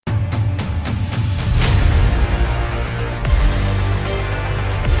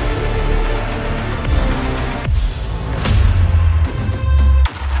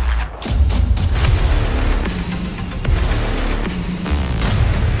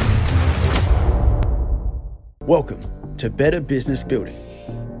Welcome to Better Business Building,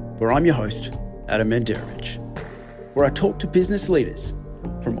 where I'm your host, Adam Manderovich, where I talk to business leaders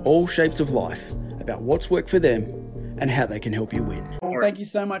from all shapes of life about what's worked for them and how they can help you win. Well, thank you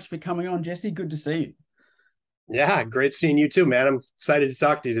so much for coming on, Jesse. Good to see you. Yeah, great seeing you too, man. I'm excited to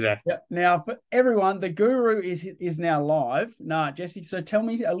talk to you today. Yeah. Now, for everyone, the guru is now live. Jesse, so tell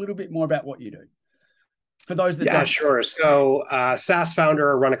me a little bit more about what you do. For those that don't. Sure. So, SaaS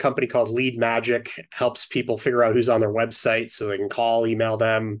founder, run a company called Lead Magic, helps people figure out who's on their website so they can call, email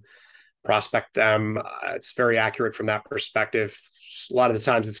them, prospect them. It's very accurate from that perspective. A lot of the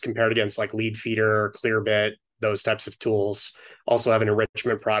times it's compared against like Lead Feeder, Clearbit, those types of tools. Also have an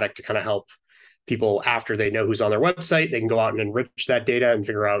enrichment product to kind of help people after they know who's on their website. They can go out and enrich that data and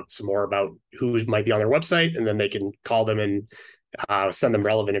figure out some more about who might be on their website. And then they can call them and send them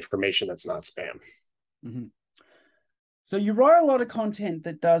relevant information that's not spam. Mm-hmm. So you write a lot of content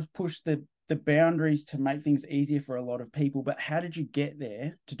that does push the boundaries to make things easier for a lot of people, but how did you get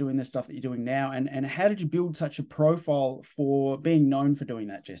there to doing the stuff that you're doing now? And how did you build such a profile for being known for doing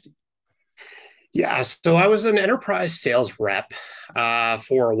that, Jesse? Yeah, so I was an enterprise sales rep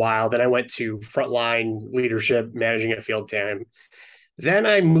for a while. Then I went to frontline leadership, managing a field team. Then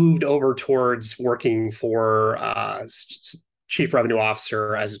I moved over towards working for chief revenue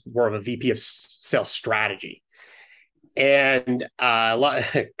officer as more of a VP of sales strategy. And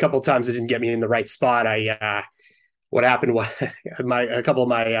a couple of times it didn't get me in the right spot. What happened was a couple of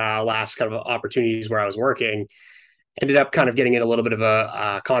my last kind of opportunities where I was working ended up kind of getting in a little bit of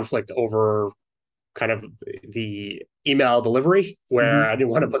a conflict over kind of the email delivery, where I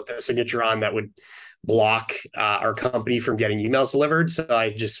didn't want to put the signature on that would block our company from getting emails delivered. So I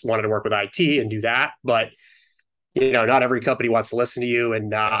just wanted to work with IT and do that. But not every company wants to listen to you,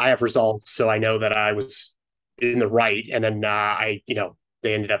 and I have resolve, so I know that I was in the right. And then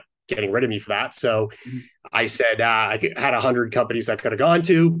they ended up getting rid of me for that. So I said I had 100 companies I could have gone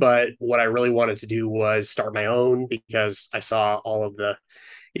to, but what I really wanted to do was start my own, because I saw all of the,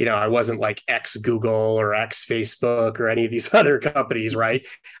 I wasn't like ex Google or ex Facebook or any of these other companies, right?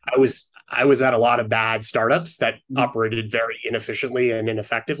 I was at a lot of bad startups that operated very inefficiently and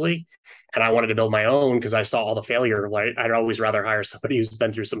ineffectively. And I wanted to build my own because I saw all the failure. Like, I'd always rather hire somebody who's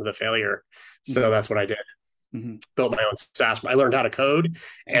been through some of the failure. So that's what I did. Built my own SaaS. I learned how to code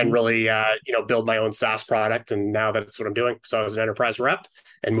and really, build my own SaaS product. And now that's what I'm doing. So I was an enterprise rep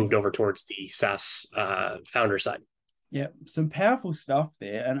and moved over towards the SaaS founder side. Yeah, some powerful stuff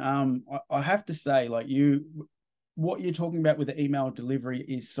there. And I have to say, what you're talking about with the email delivery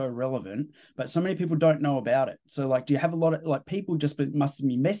is so relevant, but so many people don't know about it. So do you have a lot of people must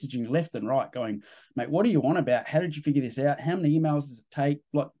be messaging left and right going, mate, what are you on about? How did you figure this out? How many emails does it take?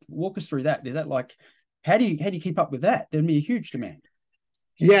 Walk us through that. Is that how do you keep up with that? There'd be a huge demand.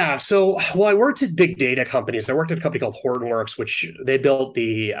 Yeah. So, I worked at big data companies. I worked at a company called Hortonworks, which they built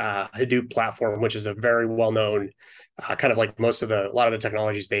the Hadoop platform, which is a very well-known kind of like a lot of the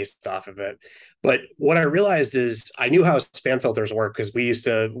technology is based off of it. But what I realized is I knew how spam filters work because we used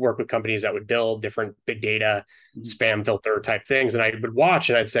to work with companies that would build different big data spam filter type things. And I would watch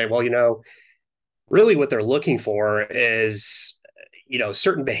and I'd say, well, really what they're looking for is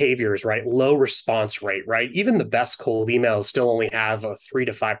certain behaviors, right? Low response rate, right? Even the best cold emails still only have a 3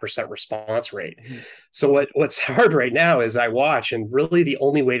 to 5% response rate. So what's hard right now is I watch, and really the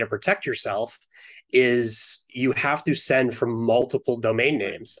only way to protect yourself is you have to send from multiple domain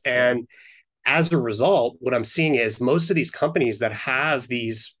names. And as a result, what I'm seeing is most of these companies that have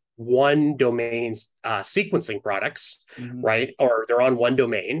these one domain sequencing products, right? Or they're on one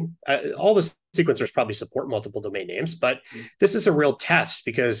domain. All the sequencers probably support multiple domain names, but this is a real test,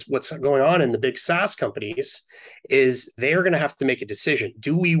 because what's going on in the big SaaS companies is they are going to have to make a decision.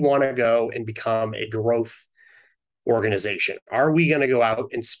 Do we want to go and become a growth organization? Are we going to go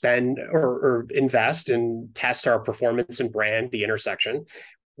out and spend or invest and test our performance and brand, the intersection,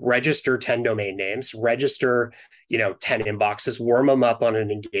 register 10 domain names, register 10 inboxes, warm them up on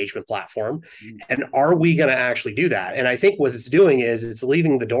an engagement platform? And are we going to actually do that? And I think what it's doing is it's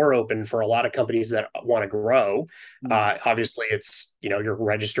leaving the door open for a lot of companies that want to grow. Obviously, it's, you're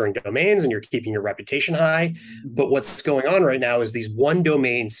registering domains and you're keeping your reputation high. But what's going on right now is these one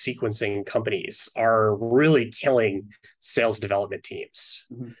domain sequencing companies are really killing sales development teams.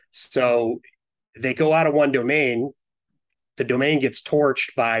 So they go out of one domain, the domain gets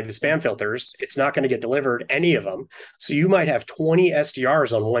torched by the spam filters. It's not going to get delivered, any of them. So you might have 20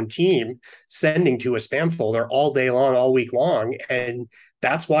 SDRs on one team sending to a spam folder all day long, all week long. And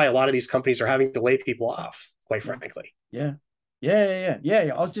that's why a lot of these companies are having to lay people off, quite frankly. Yeah. I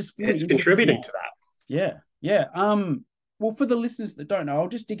was just it's contributing to that. Yeah. Well, for the listeners that don't know, I'll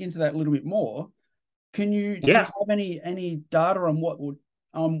just dig into that a little bit more. Do you Yeah. have any data on what would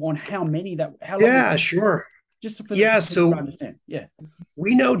on how many that how long Yeah, sure. just for the Yeah. people to So understand? Yeah.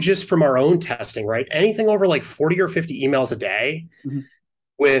 we know just from our own testing, right? Anything over like 40 or 50 emails a day Mm-hmm.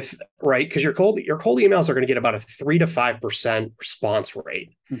 with, right? Because your cold emails are going to get about a 3 to 5% response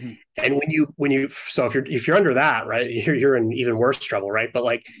rate. Mm-hmm. And so if you're under that, right, you're in even worse trouble, right? But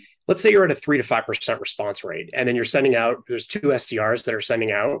like, let's say you're at a 3 to 5% response rate, and then you're sending out, there's two SDRs that are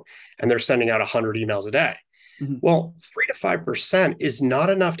sending out, and they're sending out 100 emails a day. Mm-hmm. Well, 3 to 5% is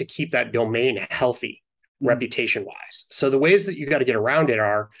not enough to keep that domain healthy Mm-hmm. reputation wise. So the ways that you got to get around it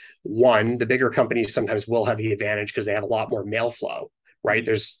are, one, the bigger companies sometimes will have the advantage because they have a lot more mail flow, right?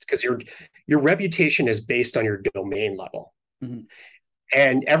 There's because your reputation is based on your domain level. Mm-hmm.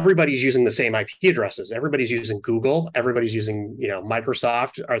 And everybody's using the same IP addresses. Everybody's using Google. Everybody's using,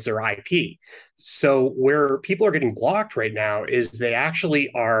 Microsoft as their IP. So where people are getting blocked right now is they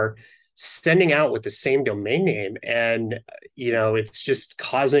actually are sending out with the same domain name, and it's just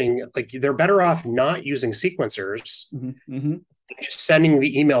causing, like, they're better off not using sequencers, Mm-hmm. Mm-hmm. just sending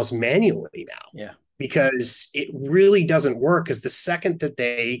the emails manually now, Yeah. because it really doesn't work. Because the second that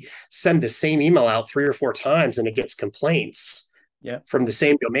they send the same email out 3 or 4 times and it gets complaints Yeah. from the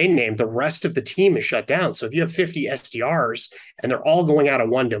same domain name, the rest of the team is shut down. So if you have 50 SDRs and they're all going out of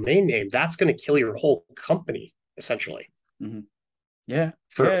one domain name, that's going to kill your whole company, essentially. Mm-hmm. Yeah.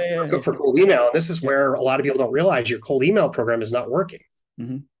 For, Yeah. Yeah. for, Yeah. for cold email. And this is Yeah. where a lot of people don't realize your cold email program is not working.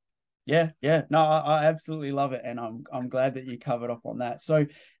 Mm-hmm. Yeah. Yeah. No, I absolutely love it, and I'm glad that you covered up on that. So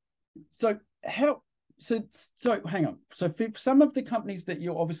how so hang on. So for some of the companies that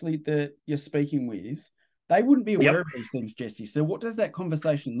you're speaking with, they wouldn't be aware Yep. of these things, Jesse. So what does that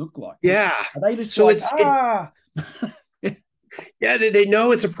conversation look like? Yeah. Are they just So like, it's yeah, they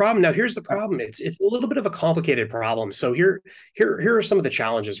know it's a problem. Now here's the problem. It's a little bit of a complicated problem. So here are some of the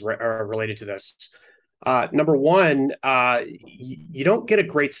challenges related to this. Number one, you don't get a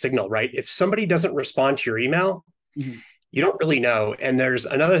great signal, right? If somebody doesn't respond to your email, mm-hmm. you don't really know. And there's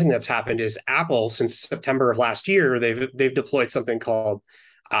another thing that's happened is Apple, since September of last year, they've deployed something called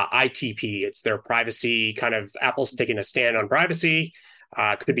ITP. It's their privacy kind of, Apple's taking a stand on privacy.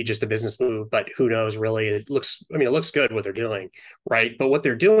 Could be just a business move, but who knows really. It looks good what they're doing, right? But what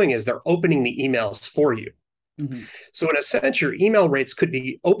they're doing is they're opening the emails for you. Mm-hmm. So in a sense, your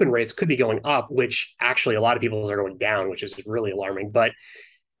open rates could be going up, which actually a lot of people are going down, which is really alarming. But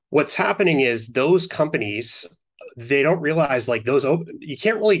what's happening is those companies, they don't realize, like,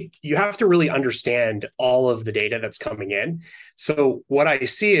 you have to really understand all of the data that's coming in. So what I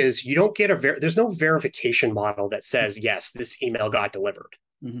see is you don't get there's no verification model that says, yes, this email got delivered,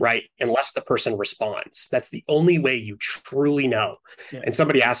 Mm-hmm. right? Unless the person responds. That's the only way you truly know. Yeah. And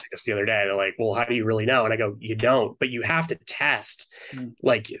somebody asked me this the other day. They're like, well, how do you really know? And I go, you don't, but you have to test. Mm-hmm.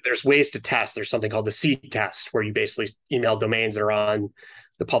 Like, there's ways to test. There's something called the seed test, where you basically email domains that are on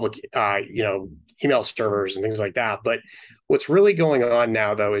the public, email servers and things like that. But what's really going on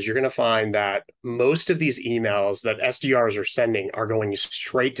now, though, is you're going to find that most of these emails that SDRs are sending are going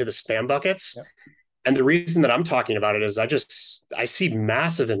straight to the spam buckets. Yep. And the reason that I'm talking about it is I see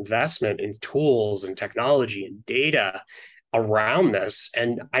massive investment in tools and technology and data around this.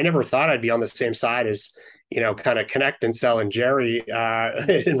 And I never thought I'd be on the same side as, kind of Connect and Sell and Jerry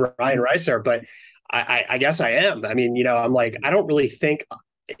and Ryan Reiser, but I guess I am. I mean, I'm like, I don't really think,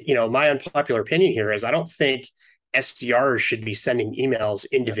 my unpopular opinion here is I don't think SDRs should be sending emails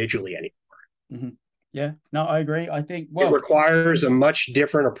individually anymore. Mm-hmm. Yeah, no, I agree. I think, it requires a much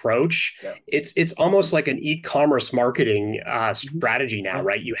different approach. Yeah. It's almost like an e-commerce marketing strategy now,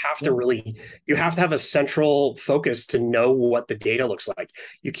 right? You have to have a central focus to know what the data looks like.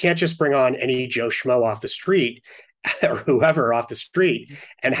 You can't just bring on any Joe Schmo off the street or whoever off the street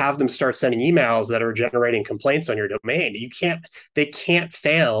and have them start sending emails that are generating complaints on your domain. They can't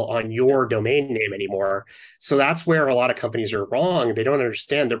fail on your domain name anymore. So that's where a lot of companies are wrong. They don't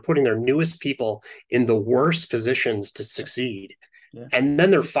understand. They're putting their newest people in the worst positions to succeed. Yeah. And then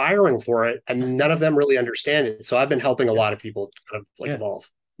they're firing for it, and none of them really understand it. So I've been helping a lot of people kind of evolve.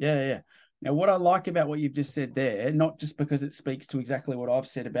 Yeah. Now, what I like about what you've just said there, not just because it speaks to exactly what I've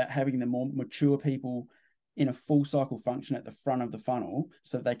said about having the more mature people in a full cycle function at the front of the funnel,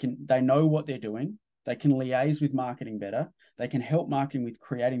 so they know what they're doing, they can liaise with marketing better, they can help marketing with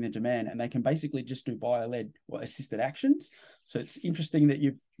creating the demand, and they can basically just do buyer-led or assisted actions. So it's interesting that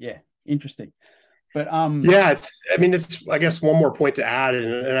interesting. But it's I guess one more point to add,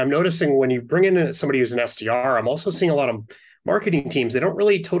 and I'm noticing when you bring in somebody who's an SDR, I'm also seeing a lot of marketing teams, they don't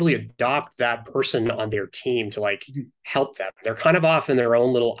really totally adopt that person on their team to help them. They're kind of off in their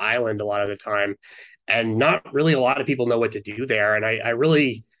own little island a lot of the time. And not really a lot of people know what to do there. And I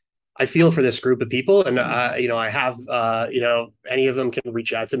really, I feel for this group of people, and I have, any of them can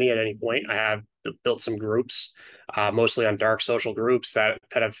reach out to me at any point. I have built some groups, mostly on dark social groups that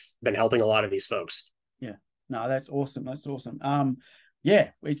have been helping a lot of these folks. Yeah, no, that's awesome. That's awesome. Yeah,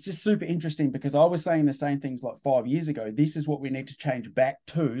 it's just super interesting because I was saying the same things like 5 years ago. This is what we need to change back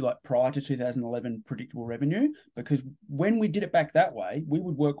to, like prior to 2011 predictable revenue, because when we did it back that way, we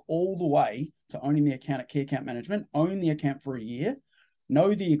would work all the way to owning the account at key account management, own the account for a year,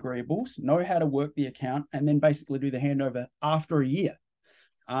 know the agreeables, know how to work the account, and then basically do the handover after a year.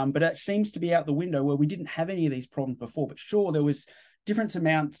 But that seems to be out the window where we didn't have any of these problems before. But sure, there was different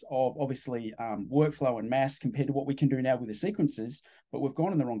amounts of obviously workflow and mass compared to what we can do now with the sequences, but we've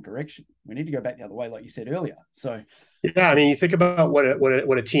gone in the wrong direction. We need to go back the other way, like you said earlier. So yeah, I mean, you think about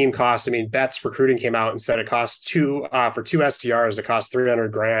what a team costs. I mean, Betts Recruiting came out and said it costs for two SDRs, it costs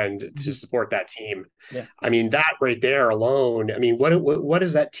 $300,000 to support that team. Yeah. I mean, that right there alone. I mean, what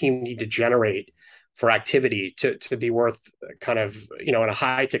does that team need to generate for activity to be worth kind of, in a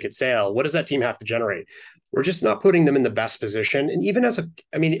high ticket sale? What does that team have to generate? We're just not putting them in the best position. And even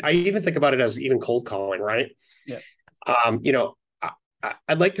I even think about it as even cold calling, right? Yeah.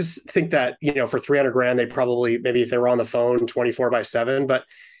 I'd like to think that, for $300,000, they probably, maybe if they were on the phone 24/7, but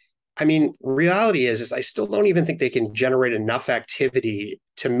I mean, reality is I still don't even think they can generate enough activity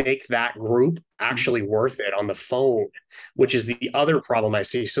to make that group actually worth it on the phone, which is the other problem I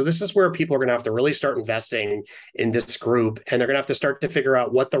see. So this is where people are going to have to really start investing in this group, and they're going to have to start to figure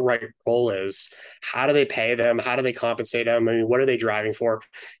out what the right role is. How do they pay them? How do they compensate them? I mean, what are they driving for?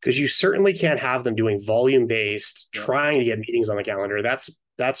 Because you certainly can't have them doing volume-based, trying to get meetings on the calendar.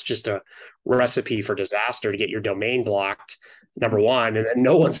 That's just a recipe for disaster to get your domain blocked. Number one, and then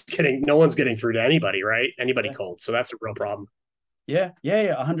no one's getting through to anybody, right? Anybody cold. So that's a real problem. Yeah,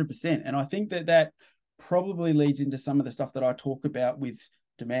 100%. And I think that probably leads into some of the stuff that I talk about with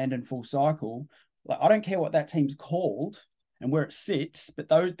demand and full cycle. Like, I don't care what that team's called and where it sits, but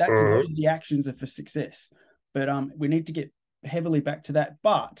those are the actions are for success. But we need to get heavily back to that.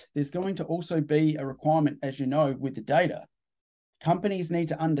 But there's going to also be a requirement, as you know, with the data. Companies need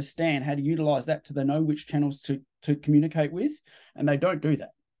to understand how to utilize that to know which channels to communicate with, and they don't do that.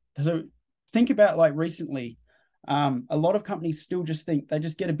 So think about like recently, a lot of companies still just think they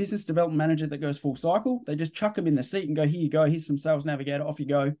just get a business development manager that goes full cycle. They just chuck them in the seat and go, here you go, here's some sales navigator, off you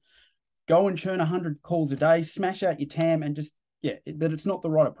go. Go and churn 100 calls a day, smash out your TAM, and just, but it's not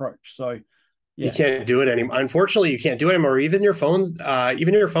the right approach. So you can't do it anymore. Unfortunately, you can't do it anymore. Even your phone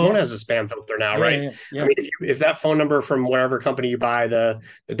has a spam filter now, right? I mean, if that phone number from whatever company you buy the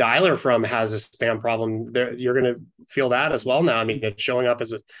dialer from has a spam problem, you're going to feel that as well now. I mean, it's showing up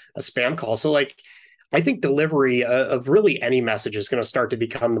as a spam call. So like, I think delivery of really any message is going to start to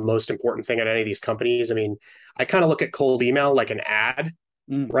become the most important thing at any of these companies. I mean, I kind of look at cold email like an ad.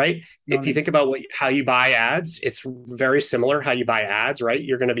 Right. If you think about how you buy ads, it's very similar how you buy ads, right?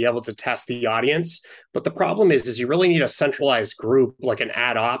 You're going to be able to test the audience. But the problem is you really need a centralized group, like an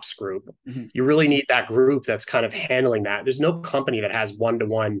ad ops group. You really need that group that's kind of handling that. There's no company that has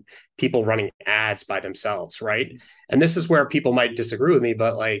one-to-one people running ads by themselves, right? And this is where people might disagree with me,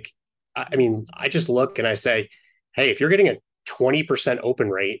 but like, I mean, I just look and I say, hey, if you're getting a 20% open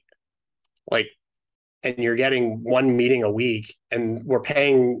rate, like, and you're getting one meeting a week, and we're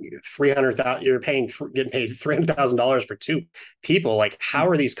paying $300,000, getting paid $300,000 for two people. Like, how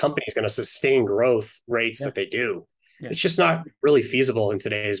are these companies going to sustain growth rates that they do? It's just not really feasible in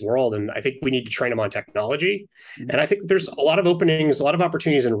today's world. And I think we need to train them on technology. And I think there's a lot of openings, a lot of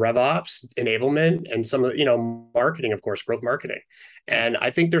opportunities in RevOps, enablement, and some of marketing, of course, growth marketing. And I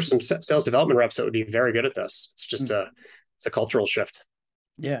think there's some sales development reps that would be very good at this. It's just it's a cultural shift.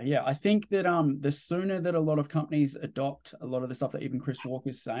 Yeah. I think that the sooner that a lot of companies adopt a lot of the stuff that even Chris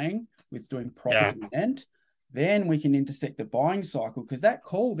Walker's saying with doing proper demand, then we can intersect the buying cycle. Because that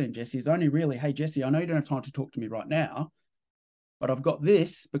call then, Jesse, is only really, hey, Jesse, I know you don't have time to talk to me right now, but I've got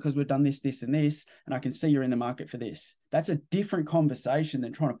this because we've done this, this, and this, and I can see you're in the market for this. That's a different conversation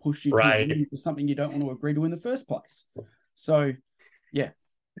than trying to push you to something you don't want to agree to in the first place. So, yeah.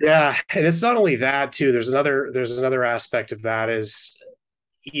 Yeah. And it's not only that, too. There's another aspect of that is,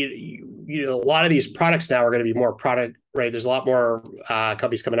 a lot of these products now are going to be more product, right? There's a lot more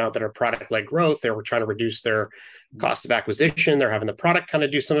companies coming out that are product-led growth. They're trying to reduce their cost of acquisition. They're having the product kind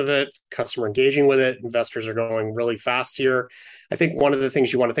of do some of it, customer engaging with it. Investors are going really fast here. I think one of the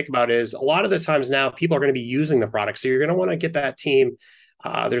things you want to think about is a lot of the times now people are going to be using the product. So you're going to want to get that team.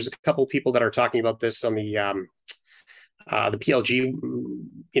 There's a couple of people that are talking about this on the PLG,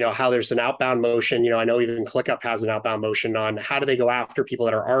 how there's an outbound motion. I know even ClickUp has an outbound motion on how do they go after people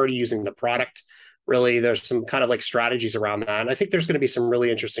that are already using the product really, there's some kind of like strategies around that. And I think there's going to be some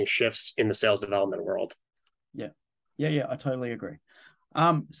really interesting shifts in the sales development world. Yeah. Yeah. I totally agree.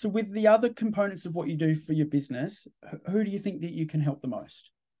 So with the other components of what you do for your business, who do you think that you can help the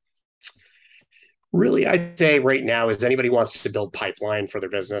most? Really, I'd say right now is anybody wants to build pipeline for their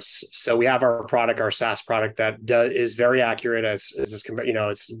business. So we have our product, our SaaS product that is very accurate as it's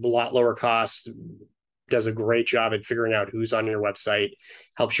a lot lower cost, does a great job at figuring out who's on your website,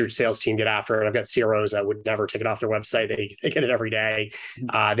 helps your sales team get after it. I've got CROs that would never take it off their website. They get it every day.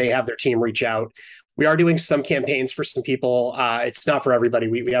 They have their team reach out. We are doing some campaigns for some people. It's not for everybody.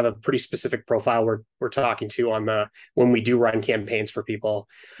 We have a pretty specific profile we're talking to when we do run campaigns for people.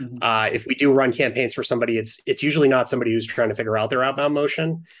 If we do run campaigns for somebody, it's usually not somebody who's trying to figure out their outbound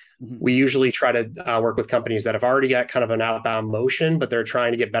motion. We usually try to work with companies that have already got kind of an outbound motion, but they're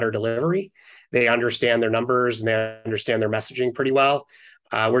trying to get better delivery. They understand their numbers and they understand their messaging pretty well.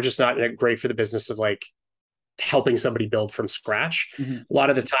 We're just not great for the business of like helping somebody build from scratch. A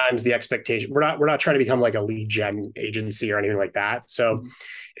lot of the times the expectation, we're not trying to become like a lead gen agency or anything like that. So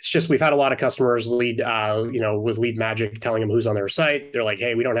it's just, we've had a lot of customers with Lead Magic telling them who's on their site. They're like,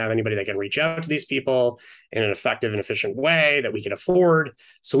 hey, we don't have anybody that can reach out to these people in an effective and efficient way that we can afford.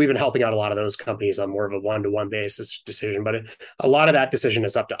 So we've been helping out a lot of those companies on more of a one-to-one basis decision, but a lot of that decision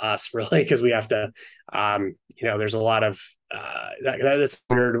is up to us really, because we have to, there's a lot of that's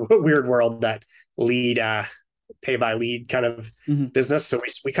weird world that lead pay by lead kind of business. So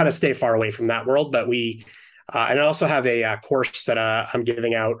we kind of stay far away from that world, but we, and I also have a course that I'm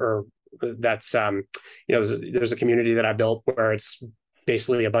giving out, or that's, there's a community that I built where it's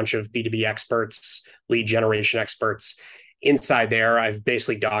basically a bunch of B2B experts, lead generation experts. Inside there, I've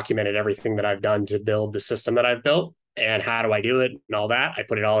basically documented everything that I've done to build the system that I've built and how do I do it and all that. I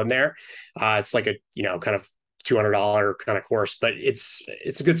put it all in there. It's like a, kind of $200 kind of course, but it's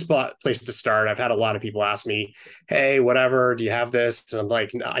a good place to start. I've had a lot of people ask me, hey, whatever, do you have this? And I'm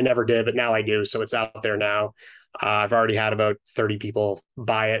like, I never did, but now I do. So it's out there now. I've already had about 30 people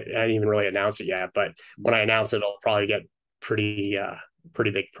buy it. I didn't even really announce it yet, but when I announce it, it'll probably get pretty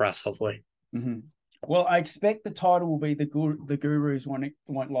big press, hopefully. Well, I expect the title will be the gurus won't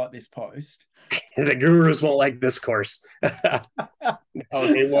like this post. The gurus won't like this course. No,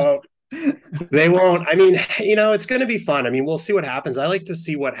 they won't. They won't. I mean, it's going to be fun. I mean, we'll see what happens. I like to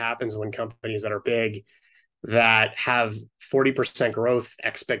see what happens when companies that are big, that have 40% growth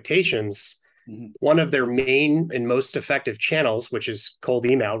expectations, one of their main and most effective channels, which is cold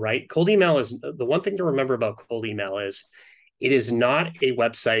email, right? Cold email is the one thing to remember about cold email is it is not a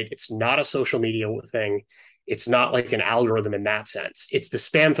website. It's not a social media thing. It's not like an algorithm in that sense. It's the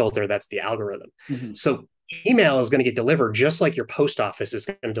spam filter that's the algorithm. So email is going to get delivered just like your post office is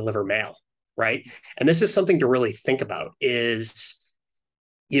going to deliver mail, right? And this is something to really think about is,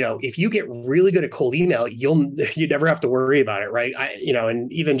 if you get really good at cold email, you never have to worry about it, right?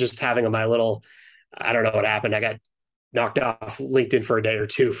 And even just having my little, I don't know what happened. I got knocked off LinkedIn for a day or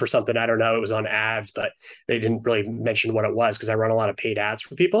two for something. I don't know. It was on ads, but they didn't really mention what it was because I run a lot of paid ads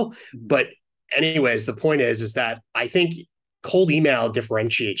for people. But anyways, the point is that I think cold email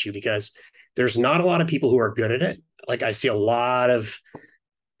differentiates you because there's not a lot of people who are good at it. Like I see a lot of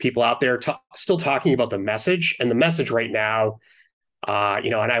people out there still talking about the message, and the message right now,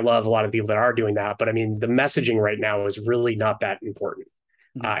 and I love a lot of people that are doing that, but I mean, the messaging right now is really not that important.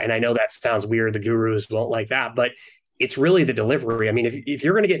 And I know that sounds weird. The gurus won't like that, but it's really the delivery. I mean, if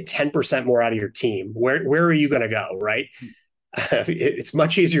you're going to get 10% more out of your team, where are you going to go? Right. It's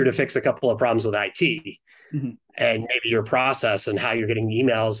much easier to fix a couple of problems with IT and maybe your process and how you're getting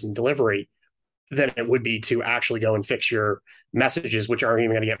emails and delivery than it would be to actually go and fix your messages, which aren't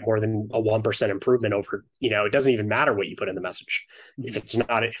even going to get more than a 1% improvement over, it doesn't even matter what you put in the message. If it's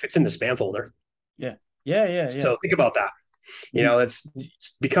in the spam folder. Yeah. So think about that. Let's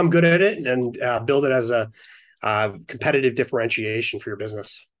become good at it and build it as a competitive differentiation for your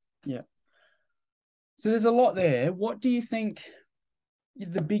business. Yeah. So there's a lot there. What do you think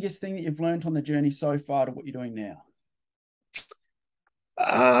the biggest thing that you've learned on the journey so far to what you're doing now?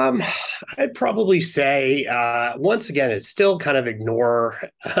 I'd probably say, once again, it's still kind of ignore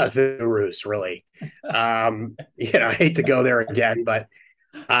the gurus, really. I hate to go there again, but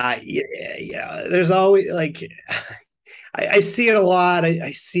there's always like, I see it a lot.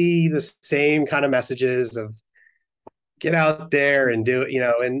 I see the same kind of messages of get out there and do it,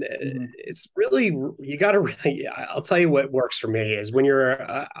 and it's really, you got to really, I'll tell you what works for me is when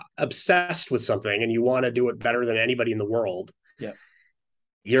you're obsessed with something and you want to do it better than anybody in the world. Yeah.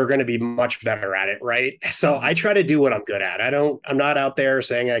 You're going to be much better at it. Right. So I try to do what I'm good at. I'm not out there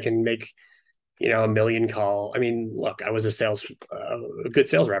saying I can make, a million call. I mean, look, I was a good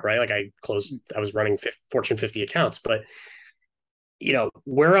sales rep, right? Like I was running Fortune 50 accounts, but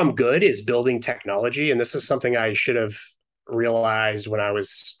where I'm good is building technology. And this is something I should have realized when I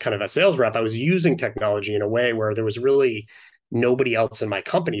was kind of a sales rep. I was using technology in a way where there was really nobody else in my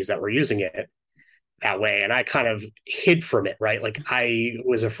companies that were using it that way. And I kind of hid from it, right? Like I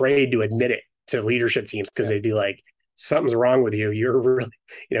was afraid to admit it to leadership teams because they'd be like, something's wrong with you. You're really,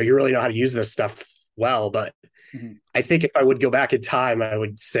 you really know how to use this stuff well. But I think if I would go back in time, I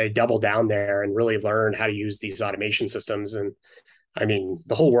would say double down there and really learn how to use these automation systems. And I mean,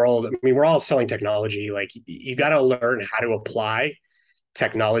 the whole world, I mean, we're all selling technology. Like you got to learn how to apply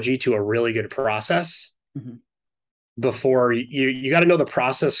technology to a really good process before you got to know the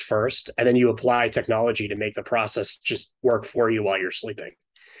process first, and then you apply technology to make the process just work for you while you're sleeping.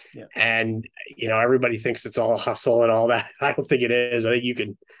 Yeah. And, everybody thinks it's all hustle and all that. I don't think it is. I think you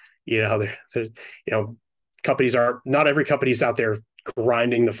can, there's, companies not every company's out there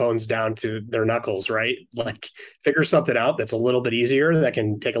grinding the phones down to their knuckles, right? Like figure something out that's a little bit easier, that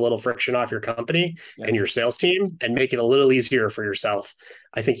can take a little friction off your company and your sales team and make it a little easier for yourself.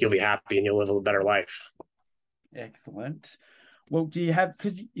 I think you'll be happy and you'll live a better life. Excellent. Well, do you have,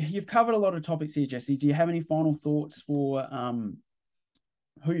 because you've covered a lot of topics here, Jesse, do you have any final thoughts for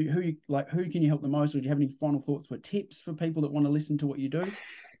who can you help the most, or do you have any final thoughts for tips for people that want to listen to what you do?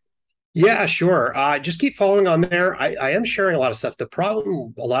 Yeah, sure. Just keep following on there. I am sharing a lot of stuff. The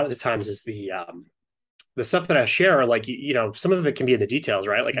problem a lot of the times is the stuff that I share, like, some of it can be in the details,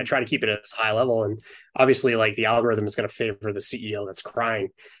 right? Like I try to keep it at a high level, and obviously like the algorithm is going to favor the CEO that's crying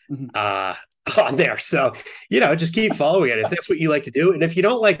on there. So, just keep following it if that's what you like to do. And if you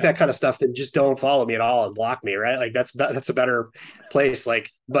don't like that kind of stuff, then just don't follow me at all and block me, right? Like that's a better place. Like,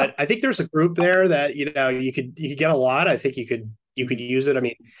 but I think there's a group there that, you could get a lot. I think you could use it. I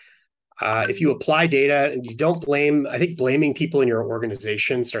mean, if you apply data and you don't blame, I think blaming people in your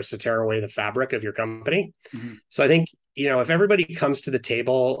organization starts to tear away the fabric of your company. So I think, if everybody comes to the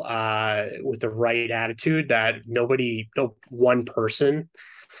table with the right attitude, that no one person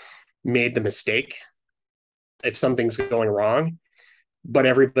made the mistake if something's going wrong, but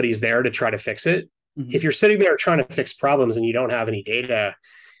everybody's there to try to fix it. If you're sitting there trying to fix problems and you don't have any data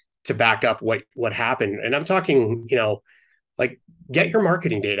to back up what happened, and I'm talking, like get your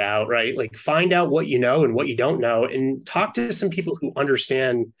marketing data out, right? Like find out what you know and what you don't know, and talk to some people who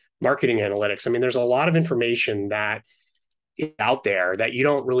understand marketing analytics. I mean, there's a lot of information that is out there that you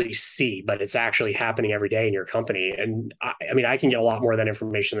don't really see, but it's actually happening every day in your company. And I mean, I can get a lot more of that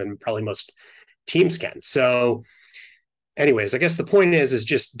information than probably most teams can. So anyways, I guess the point is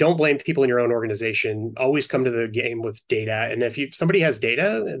just don't blame people in your own organization. Always come to the game with data. And if somebody has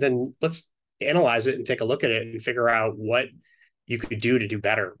data, then let's analyze it and take a look at it and figure out what you could do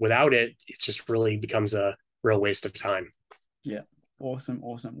better. Without it, it just really becomes a real waste of time. Yeah. Awesome.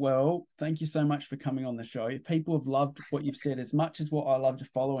 Well, thank you so much for coming on the show. If people have loved what you've said as much as what I love to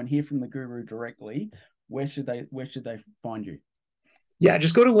follow and hear from the guru directly, where should they find you? Yeah,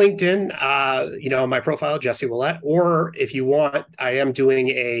 just go to LinkedIn, my profile, Jesse Ouellette, or if you want, I am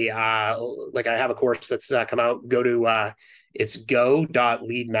doing I have a course that's come out. Go to, it's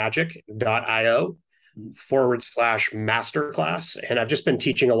go.leadmagic.io /masterclass. And I've just been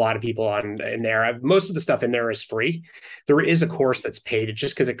teaching a lot of people in there. Most of the stuff in there is free. There is a course that's paid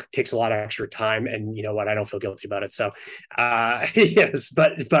just because it takes a lot of extra time, and you know what, I don't feel guilty about it. So yes,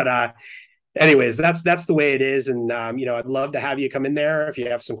 but anyways, that's the way it is. And I'd love to have you come in there if you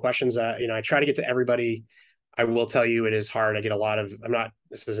have some questions. I try to get to everybody. I will tell you, it is hard. I get a lot of,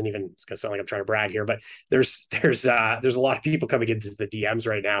 it's going to sound like I'm trying to brag here, but there's a lot of people coming into the DMs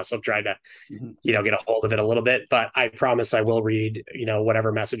right now. So I'm trying to, get a hold of it a little bit, but I promise I will read,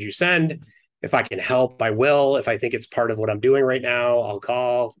 whatever message you send. If I can help, I will. If I think it's part of what I'm doing right now, I'll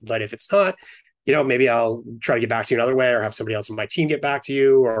call. But if it's not, maybe I'll try to get back to you another way, or have somebody else on my team get back to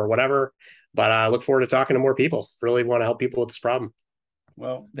you or whatever. But I look forward to talking to more people. Really want to help people with this problem.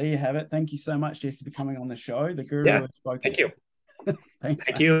 Well, there you have it. Thank you so much, Jesse, for coming on the show. The guru has spoken. Thank you. Thanks.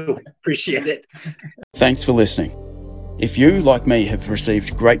 Thank you. Appreciate it. Thanks for listening. If you, like me, have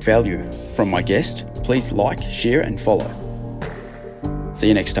received great value from my guest, please like, share, and follow. See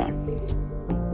you next time.